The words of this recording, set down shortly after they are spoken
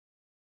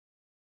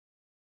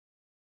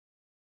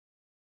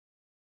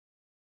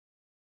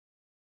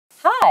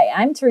Hi,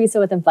 I'm Teresa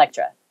with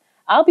Inflectra.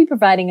 I'll be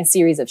providing a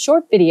series of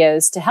short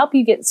videos to help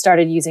you get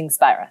started using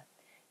Spira.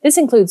 This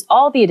includes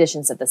all the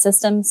editions of the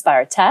system,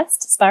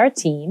 SpiraTest,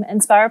 SpiraTeam, and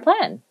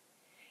SpiraPlan.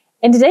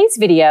 In today's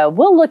video,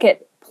 we'll look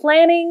at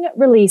planning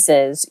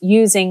releases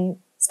using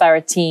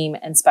SpiraTeam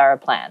and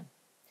SpiraPlan.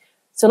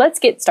 So let's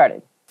get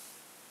started.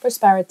 For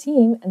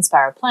SpiraTeam and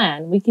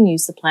SpiraPlan, we can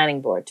use the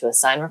planning board to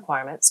assign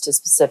requirements to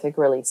specific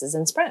releases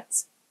and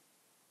sprints.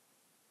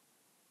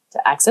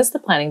 To access the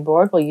planning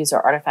board, we'll use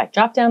our artifact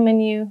drop-down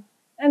menu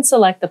and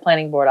select the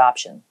planning board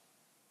option.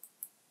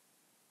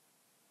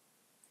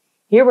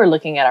 Here we're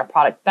looking at our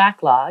product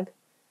backlog,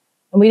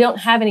 and we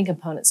don't have any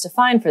components to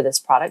find for this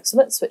product, so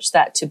let's switch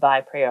that to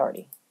by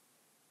priority.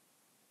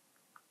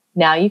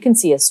 Now you can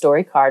see a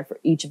story card for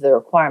each of the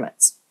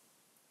requirements.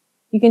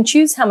 You can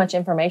choose how much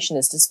information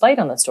is displayed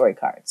on the story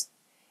cards.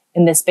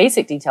 In this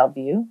basic detailed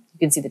view, you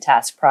can see the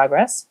task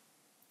progress,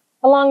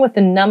 along with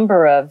the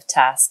number of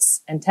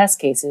tasks and test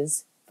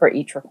cases for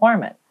each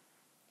requirement.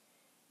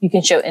 You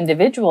can show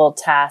individual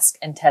task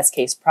and test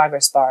case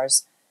progress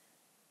bars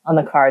on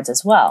the cards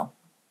as well.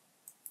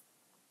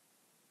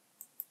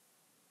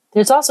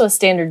 There's also a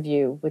standard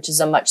view, which is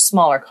a much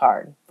smaller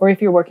card, for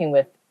if you're working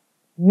with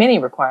many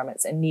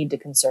requirements and need to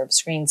conserve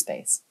screen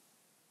space.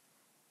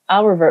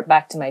 I'll revert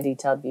back to my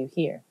detailed view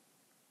here.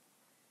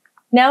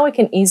 Now we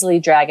can easily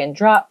drag and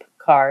drop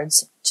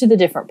cards to the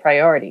different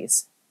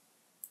priorities.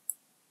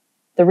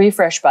 The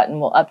refresh button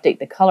will update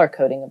the color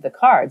coding of the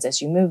cards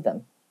as you move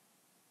them.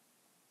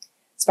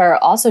 Spira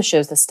also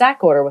shows the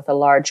stack order with a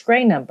large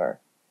gray number.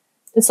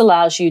 This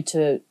allows you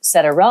to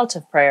set a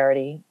relative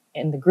priority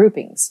in the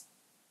groupings.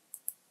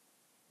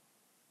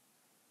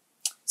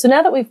 So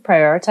now that we've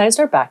prioritized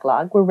our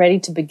backlog, we're ready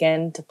to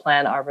begin to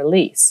plan our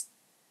release.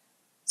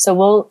 So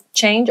we'll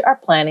change our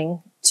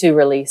planning to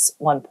release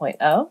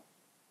 1.0,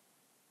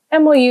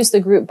 and we'll use the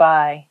group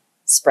by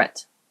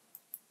sprint.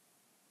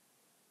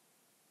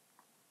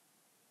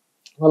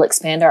 We'll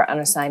expand our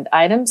unassigned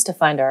items to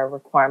find our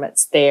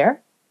requirements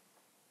there.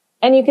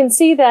 And you can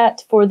see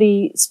that for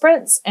the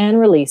sprints and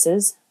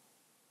releases,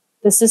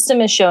 the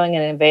system is showing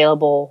an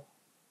available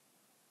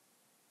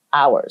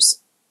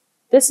hours.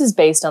 This is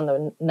based on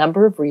the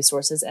number of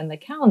resources and the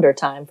calendar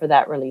time for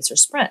that release or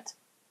sprint.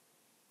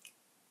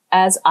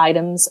 As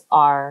items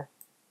are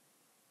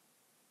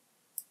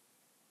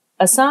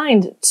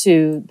assigned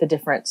to the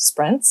different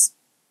sprints,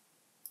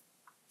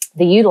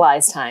 the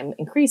utilized time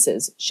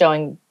increases,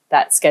 showing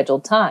that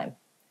scheduled time.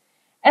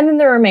 And then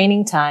the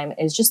remaining time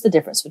is just the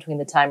difference between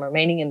the time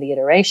remaining in the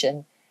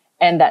iteration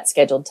and that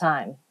scheduled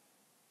time.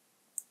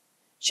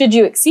 Should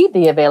you exceed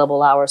the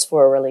available hours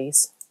for a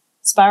release,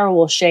 Spira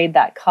will shade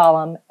that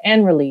column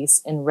and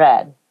release in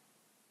red.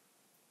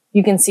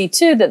 You can see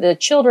too that the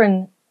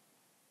children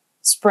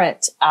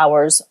sprint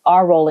hours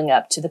are rolling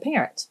up to the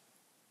parent.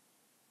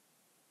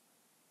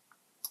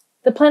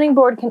 The planning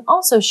board can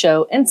also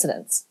show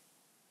incidents.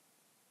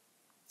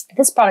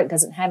 This product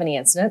doesn't have any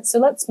incidents, so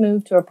let's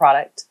move to a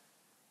product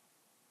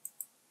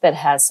that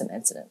has some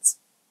incidents.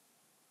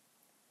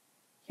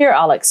 Here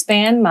I'll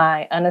expand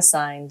my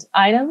unassigned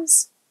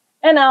items,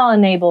 and I'll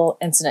enable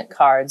incident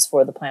cards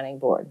for the planning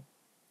board.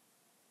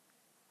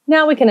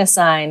 Now we can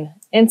assign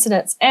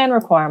incidents and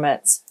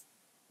requirements,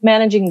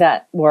 managing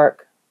that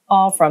work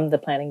all from the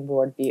planning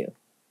board view.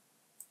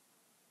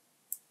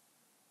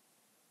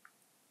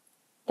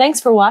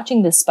 Thanks for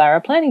watching this Spira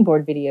planning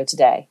board video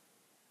today.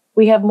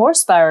 We have more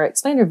Spira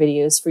explainer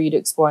videos for you to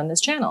explore on this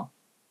channel.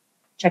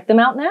 Check them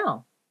out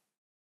now.